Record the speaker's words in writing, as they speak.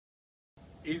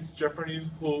Is Japanese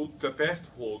food the best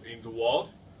food in the world?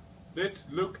 Let's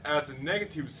look at the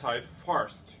negative side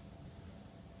first.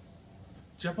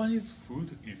 Japanese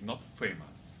food is not famous.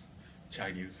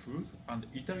 Chinese food and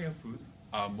Italian food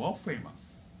are more famous.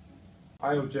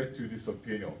 I object to this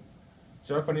opinion.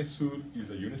 Japanese food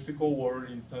is a UNESCO World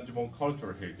Intangible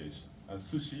Cultural Heritage, and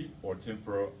sushi or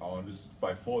tempura are understood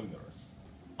by foreigners.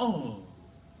 Oh,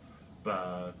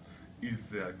 but is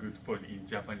there a good point in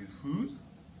Japanese food?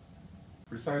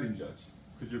 Presiding judge,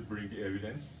 could you bring the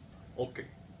evidence? Okay.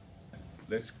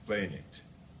 Let's explain it.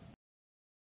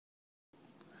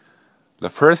 The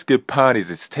first good point is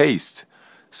its taste.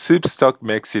 Soup stock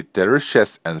makes it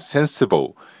delicious and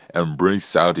sensible, and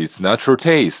brings out its natural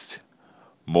taste.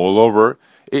 Moreover,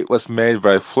 it was made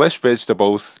by fresh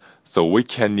vegetables, so we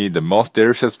can eat the most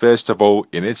delicious vegetable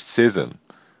in each season.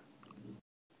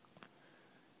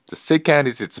 The second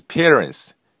is its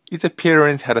appearance. Its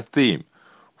appearance had a theme.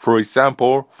 For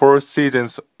example, 4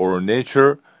 seasons or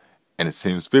nature, and it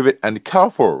seems vivid and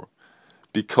colorful.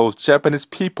 Because Japanese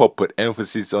people put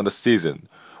emphasis on the season,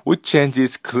 which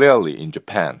changes clearly in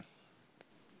Japan.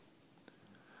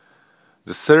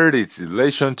 The third is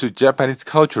relation to Japanese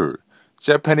culture.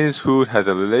 Japanese food has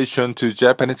a relation to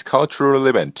Japanese cultural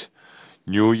event.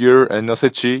 New Year and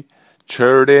Nosechi,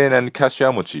 Choden and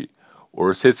Kashiamochi,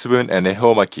 or Setsubun and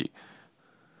Ehomaki.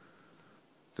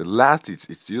 The last is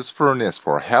its usefulness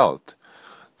for health.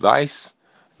 Rice,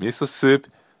 miso soup,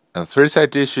 and 3-side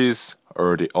dishes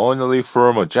are the only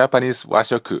form of Japanese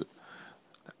washoku.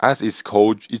 As it's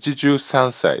called Ichiju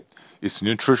Sansai, its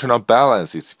nutritional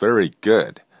balance is very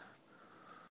good.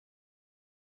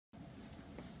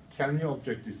 Can you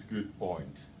object this good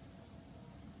point?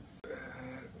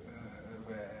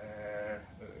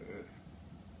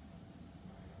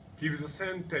 Give the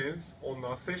sentence on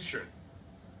a session.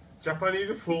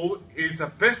 Japanese food is the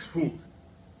best food.